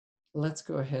let's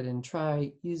go ahead and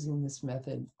try using this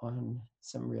method on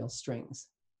some real strings.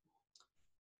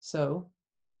 So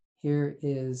here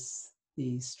is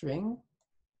the string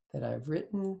that I've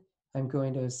written. I'm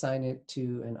going to assign it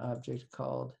to an object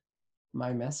called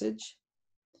myMessage.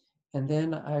 And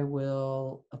then I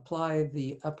will apply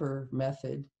the upper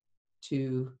method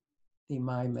to the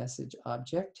myMessage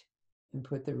object and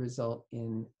put the result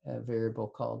in a variable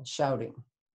called shouting.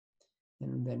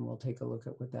 And then we'll take a look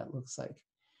at what that looks like.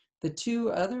 The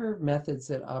two other methods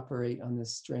that operate on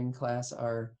this string class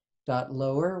are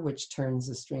 .lower, which turns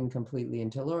the string completely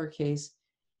into lowercase,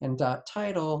 and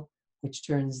 .title, which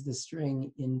turns the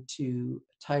string into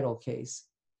title case.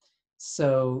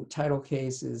 So title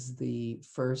case is the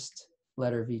first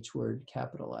letter of each word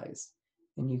capitalized.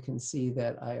 And you can see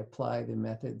that I apply the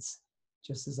methods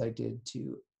just as I did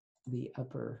to the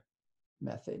upper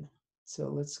method. So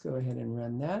let's go ahead and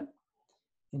run that.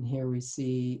 And here we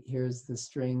see, here's the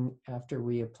string after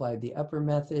we applied the upper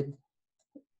method,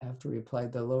 after we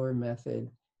applied the lower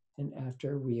method, and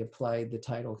after we applied the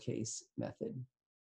title case method.